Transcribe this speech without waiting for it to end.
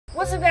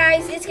What's up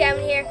guys, it's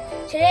Gavin here.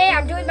 Today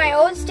I'm doing my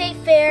own state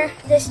fair.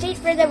 The state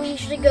fair that we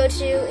usually go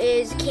to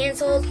is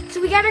canceled. So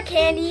we got our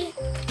candy.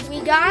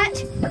 We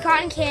got our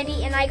cotton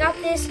candy and I got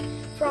this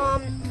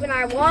from when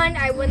I won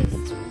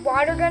this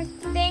water gun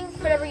thing,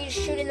 whatever you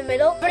shoot in the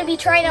middle. I'm gonna be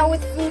trying out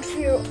with food for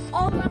you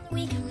all around the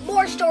week,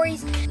 more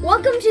stories.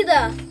 Welcome to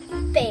the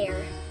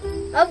fair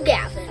of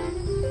Gavin.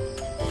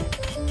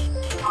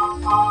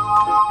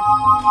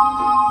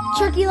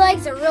 Turkey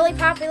legs are really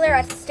popular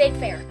at the state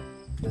fair.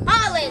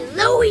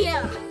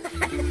 Hallelujah!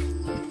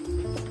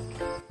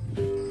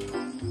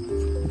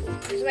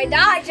 There's my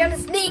dog trying to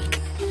sneak.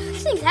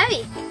 This thing's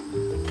heavy.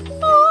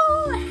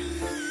 Oh.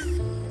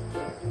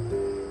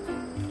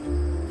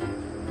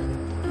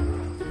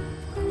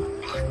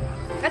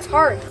 That's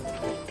hard.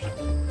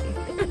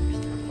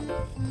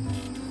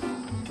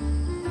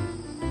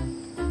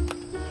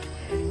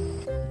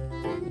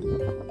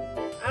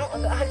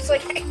 It's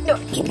like I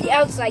don't eat the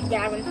outside,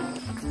 Gavin.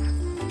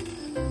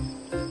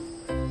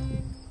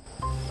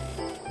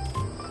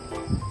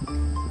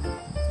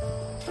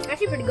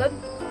 Actually pretty good.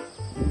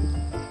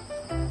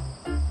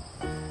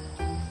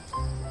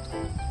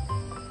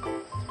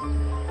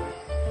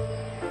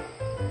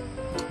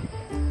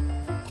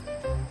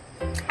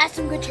 That's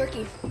some good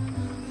turkey.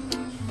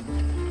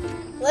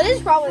 Well,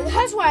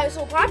 that's why it's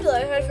so popular.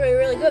 It's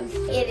really good.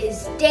 It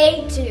is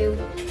day 2.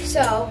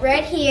 So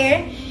right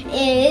here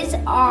is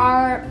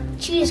our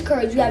cheese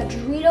curds. We have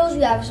Doritos,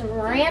 we have some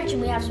ranch,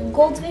 and we have some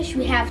goldfish.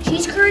 We have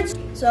cheese curds.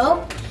 So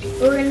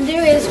what we're gonna do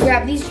is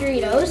grab these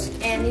Doritos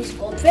and these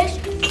goldfish,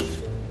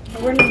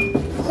 and we're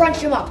gonna crunch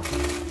them up.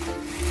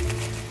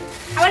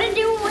 I want to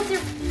do it with your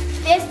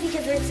fist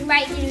because this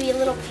might be a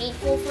little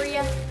painful for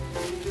you.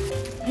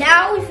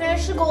 Now we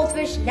finished the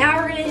goldfish.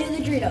 Now we're gonna do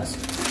the Doritos.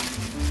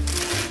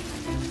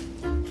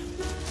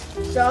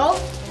 So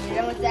when you're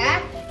done with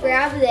that,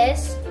 grab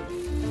this.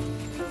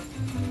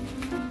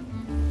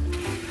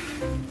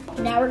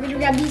 Now we're gonna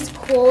grab these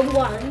cold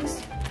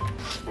ones.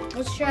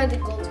 Let's try the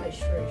goldfish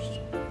first.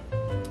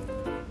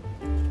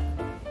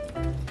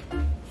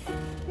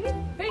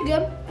 Pretty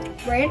good.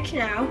 Ranch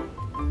now.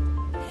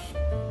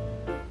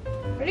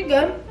 Pretty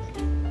good.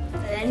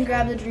 And then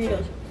grab the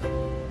Doritos.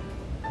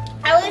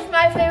 I wish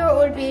my favorite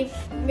would be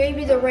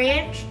maybe the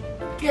ranch.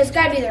 It's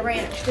gotta be the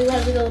ranch because it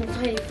has a little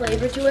tiny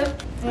flavor to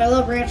it. And I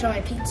love ranch on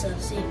my pizza.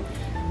 See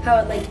how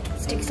it like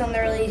sticks on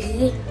there really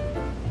easy.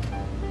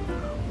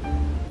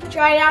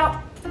 Try it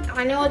out.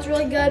 I know it's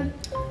really good.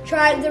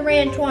 Try the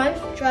ranch one.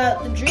 Try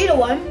out the Dorito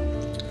one.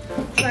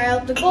 Try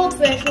out the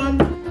goldfish one.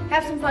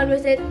 Have some fun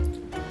with it.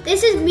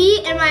 This is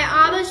me and my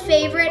Abba's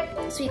favorite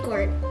sweet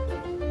corn.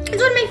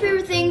 It's one of my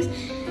favorite things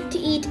to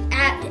eat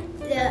at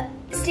the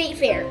state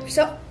fair.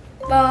 So,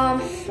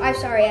 I'm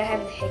sorry, I have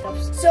the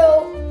hiccups.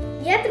 So,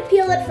 you have to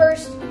peel it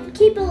first,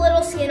 keep a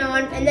little skin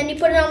on, and then you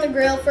put it on the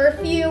grill for a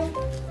few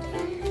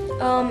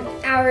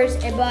hours,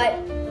 but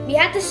you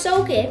have to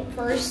soak it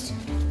first.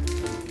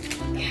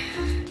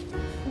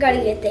 Gotta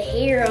get the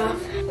hair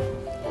off.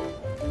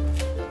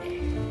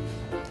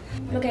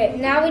 Okay,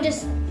 now we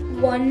just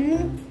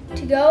 1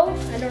 to go.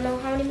 I don't know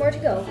how many more to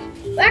go.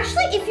 But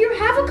actually, if you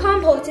have a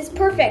compost, it's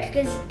perfect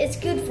because it's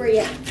good for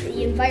you,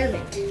 the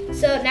environment.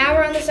 So now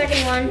we're on the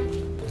second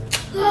one.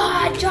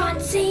 Ah, John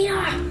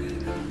Cena.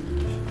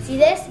 See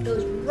this? It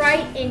goes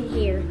right in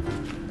here.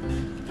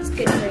 It's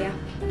good for you.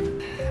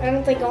 I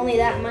don't think only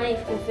that many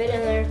can fit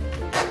in there.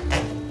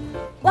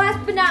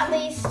 Last but not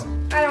least,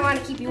 I don't want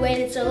to keep you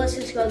waiting, so let's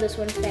just go this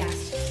one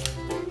fast.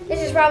 This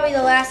is probably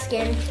the last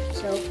skin,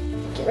 so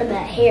get rid of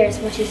that hair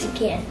as much as you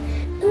can.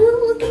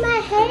 Ooh, look at my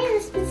hair,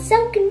 it's been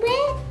soaking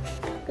wet.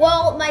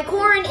 While my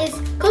corn is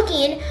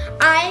cooking,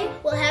 I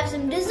will have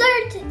some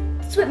dessert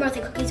Sweet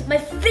Martha cookies, my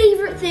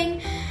favorite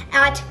thing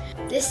at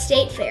the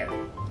state fair.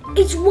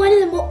 It's one of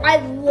the most, I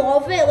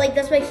love it, like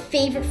that's my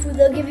favorite food.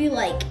 They'll give you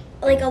like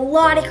a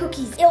lot of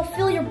cookies. It'll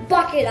fill your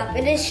bucket up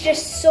and it's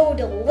just so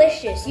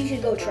delicious. You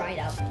should go try it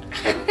out.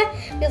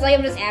 Feels like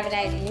I'm just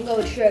advertising. You can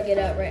go check it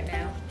out right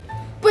now.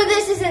 But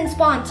this isn't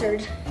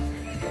sponsored.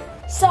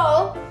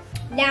 So,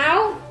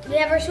 now we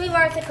have our Sweet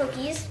Martha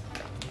cookies.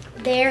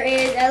 There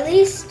is at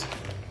least,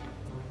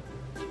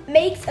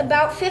 makes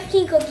about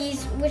 15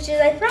 cookies, which is,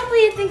 I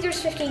think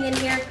there's 15 in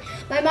here.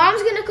 My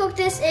mom's gonna cook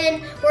this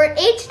in, we're at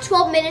 8 to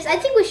 12 minutes. I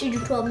think we should do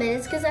 12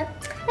 minutes because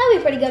that'll be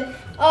pretty good.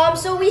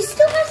 So we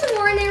still have some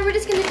more in there. We're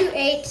just gonna do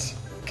 8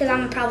 because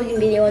I'm probably gonna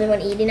be the only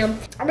one eating them.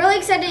 I'm really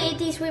excited to eat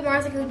these Sweet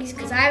Martha cookies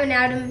because I haven't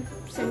had them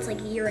since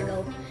like a year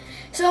ago.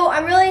 So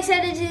I'm really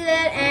excited to do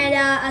that, and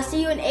I'll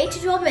see you in 8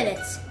 to 12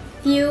 minutes.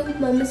 Few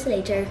moments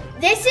later.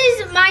 This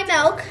is my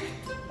milk.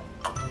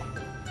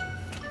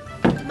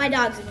 My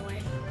dog's in the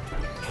way.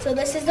 So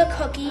this is the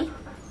cookie.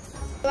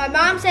 My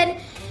mom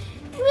said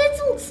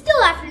it's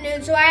still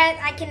afternoon, so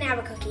I can have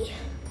a cookie.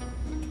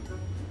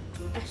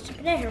 Let's check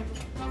it out here.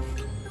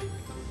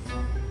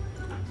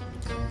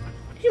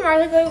 Sweet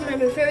Martha cookie is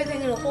my favorite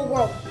thing in the whole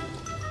world.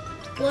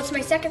 Well, it's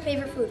my second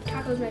favorite food.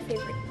 Taco's my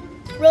favorite.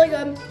 Really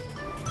good.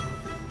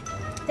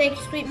 Thank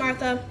you, Sweet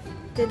Martha.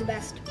 They're the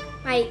best.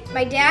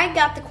 My dad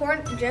got the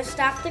corn just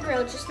off the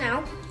grill just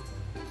now.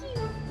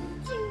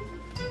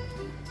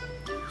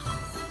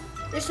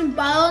 There's some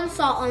butter and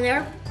salt on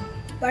there.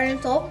 Butter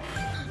and salt.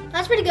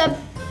 That's pretty good.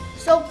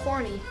 So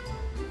corny.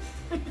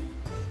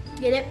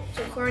 Get it?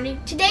 So corny.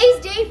 Today's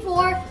day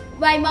 4.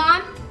 My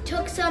mom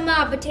took some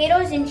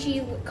potatoes and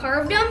she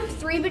carved them,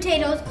 3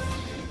 potatoes.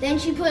 Then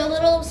she put a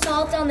little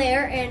salt on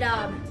there and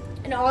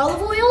an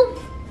olive oil.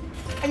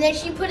 And then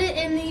she put it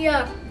in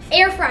the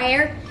air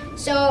fryer.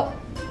 So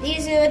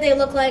these are what they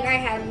look like. I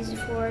had these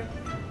before.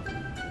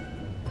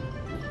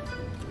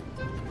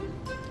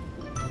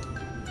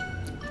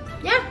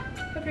 Yeah,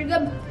 they're pretty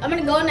good. I'm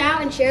gonna go now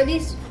and share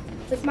these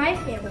with my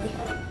family.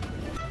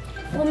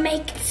 We'll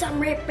make some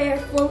Rip Bear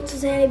floats.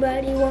 Does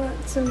anybody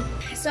want some?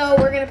 So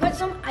we're gonna put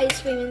some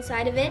ice cream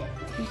inside of it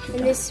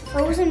in this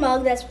frozen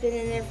mug that's been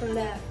in there from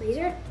the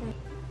freezer.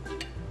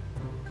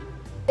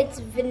 It's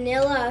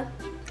vanilla,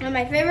 and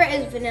my favorite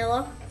is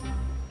vanilla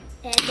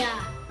and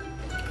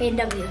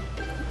A&W.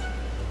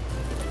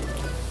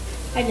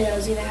 I knew that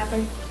was gonna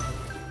happen.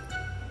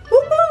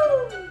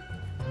 Woohoo!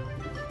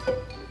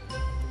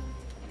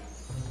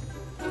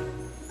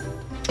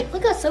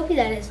 Look how soapy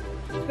that is.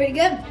 It's pretty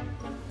good.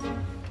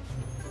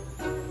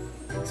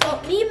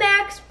 So me and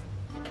Max,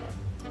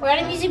 we're on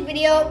a music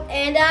video,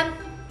 and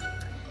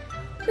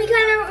we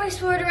kind of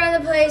explored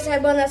around the place. I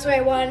won, that's where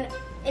I won.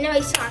 And then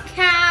we saw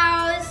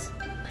cows,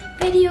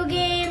 video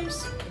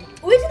games.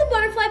 We went to the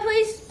butterfly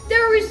place.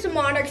 There were some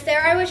monarchs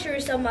there. I wish there were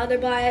some other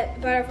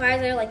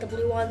butterflies there, like the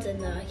blue ones and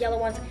the yellow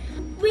ones.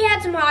 We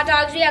had some hot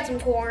dogs, we had some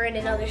corn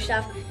and other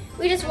stuff.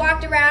 We just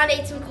walked around,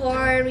 ate some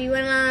corn. We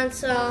went on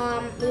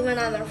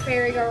the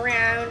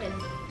merry-go-round, and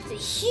it's a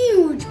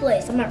huge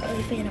place. I'm not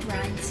really a fan of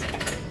rides,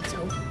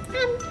 so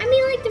I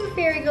mean, I like the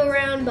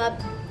merry-go-round, but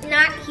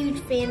not a huge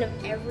fan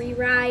of every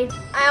ride.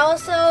 I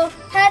also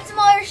had some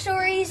other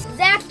stories.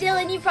 Zach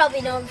Dillon, you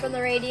probably know him from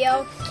the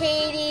radio.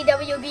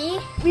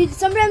 KDWB. We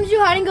sometimes do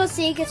hide and go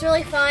seek. It's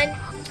really fun.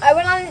 I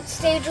went on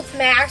stage with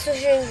Max,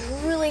 which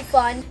was really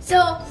fun.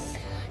 So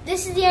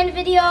this is the end of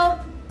the video.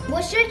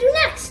 What should I do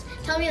next?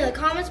 Tell me in the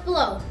comments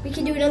below. We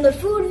can do another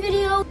food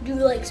video, do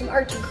like some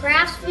arts and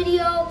crafts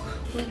video.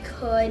 We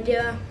could,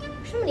 there's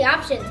so many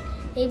options.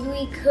 Maybe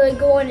we could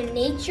go on a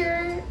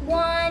nature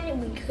one.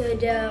 We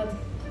could,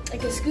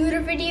 like a scooter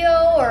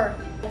video, or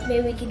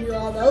maybe we could do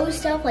all those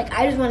stuff. Like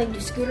I just want to do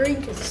scootering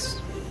because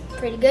it's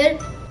pretty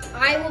good.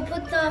 I will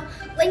put the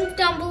link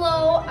down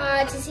below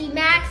to see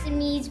Max and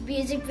me's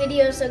music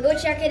video, so go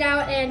check it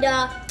out, and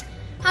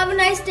have a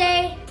nice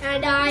day,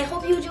 and I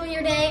hope you enjoy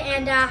your day,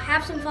 and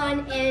have some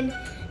fun, and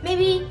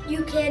maybe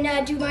you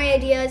can do my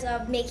ideas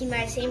of making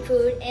my same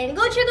food, and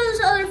go check out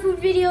those other food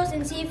videos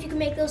and see if you can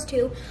make those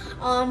too.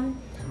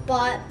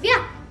 But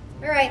yeah,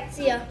 all right,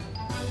 see ya.